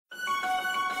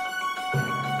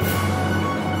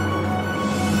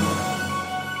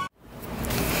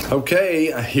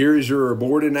Okay, here's your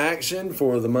board in action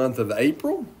for the month of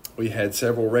April. We had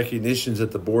several recognitions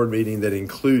at the board meeting that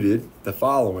included the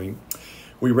following.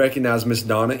 We recognize Miss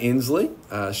Donna Inslee.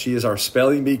 She is our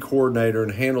spelling bee coordinator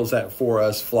and handles that for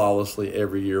us flawlessly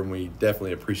every year, and we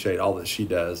definitely appreciate all that she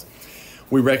does.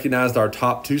 We recognized our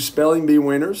top 2 spelling bee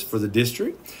winners for the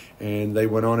district, and they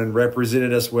went on and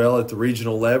represented us well at the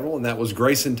regional level, and that was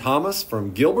Grayson Thomas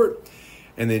from Gilbert,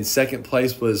 and then second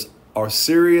place was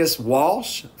Arcerius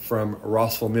Walsh from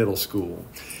Rossville Middle School.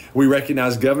 We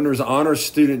recognize Governor's Honor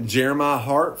student Jeremiah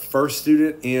Hart, first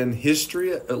student in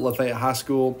history at Lafayette High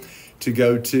School, to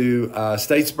go to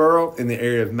Statesboro in the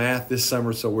area of math this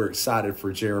summer, so we're excited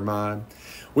for Jeremiah.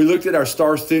 We looked at our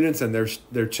star students and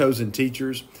their chosen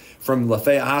teachers. From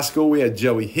Lafayette High School, we had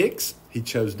Joey Hicks. He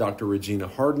chose Dr. Regina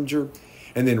Hardinger.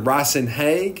 And then Ryson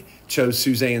Haig chose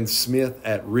Suzanne Smith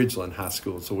at Ridgeland High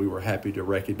School, so we were happy to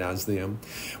recognize them.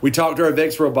 We talked to our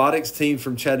VEX Robotics team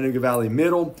from Chattanooga Valley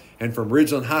Middle and from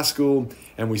Ridgeland High School,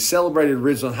 and we celebrated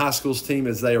Ridgeland High School's team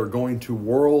as they are going to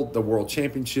the World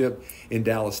Championship in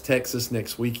Dallas, Texas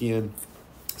next weekend.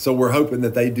 So we're hoping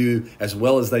that they do as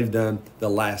well as they've done the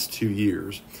last 2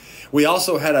 years. We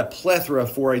also had a plethora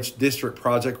of 4-H district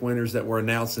project winners that were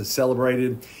announced and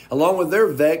celebrated, along with their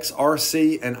VEX,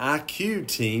 RC, and IQ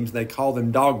teams. They call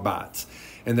them Dog Bites,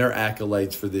 and their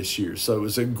accolades for this year. So it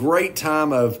was a great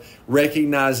time of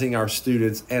recognizing our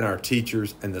students and our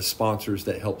teachers and the sponsors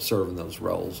that help serve in those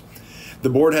roles. The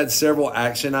board had several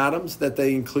action items that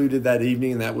they included that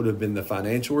evening, and that would have been the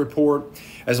financial report,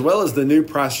 as well as the new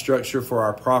price structure for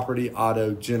our property,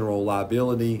 auto, general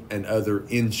liability, and other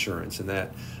insurance. And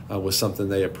that was something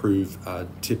they approve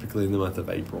typically in the month of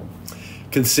April.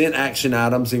 Consent action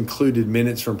items included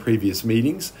minutes from previous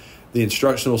meetings, the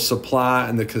instructional supply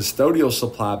and the custodial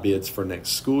supply bids for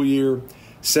next school year,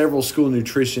 several school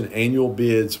nutrition annual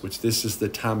bids, which this is the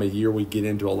time of year we get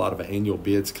into a lot of annual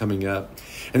bids coming up.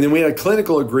 And then we had a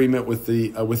clinical agreement with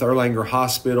Erlanger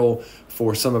Hospital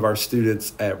for some of our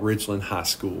students at Ridgeland High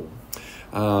School.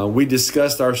 We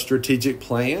discussed our strategic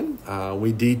plan.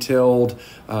 We detailed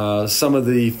some of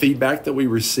the feedback that we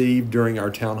received during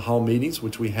our town hall meetings,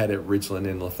 which we had at Ridgeland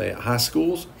and Lafayette High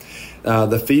Schools.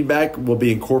 The feedback will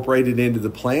be incorporated into the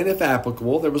plan if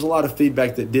applicable. There was a lot of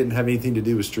feedback that didn't have anything to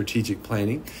do with strategic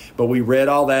planning, but we read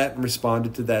all that and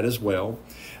responded to that as well.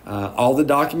 All the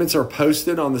documents are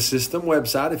posted on the system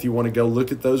website if you want to go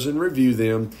look at those and review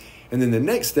them. And then the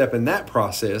next step in that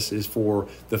process is for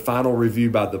the final review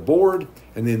by the board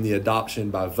and then the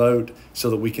adoption by vote so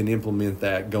that we can implement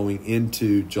that going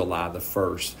into July the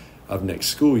 1st of next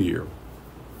school year.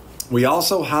 We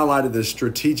also highlighted the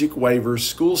Strategic Waivers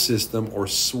School System, or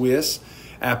SWIS,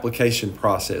 application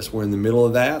process. We're in the middle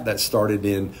of that.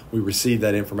 We received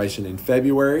that information in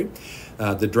February.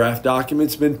 The draft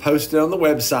document's been posted on the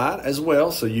website as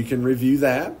well, so you can review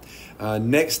that.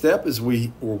 Next step is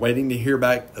we're waiting to hear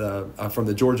back from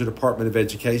the Georgia Department of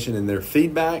Education and their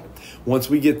feedback. Once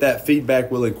we get that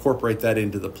feedback, we'll incorporate that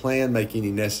into the plan, make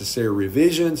any necessary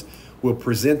revisions. We'll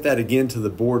present that again to the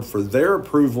board for their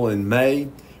approval in May,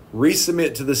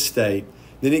 resubmit to the state.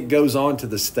 Then it goes on to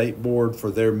the state board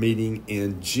for their meeting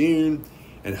in June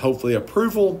and hopefully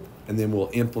approval, and then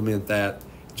we'll implement that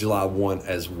July 1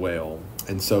 as well.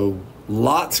 And so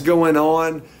lots going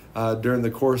on during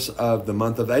the course of the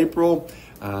month of April,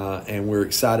 and we're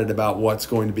excited about what's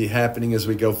going to be happening as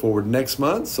we go forward next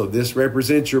month. So this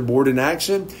represents your board in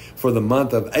action for the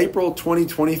month of April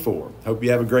 2024. Hope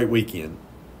you have a great weekend.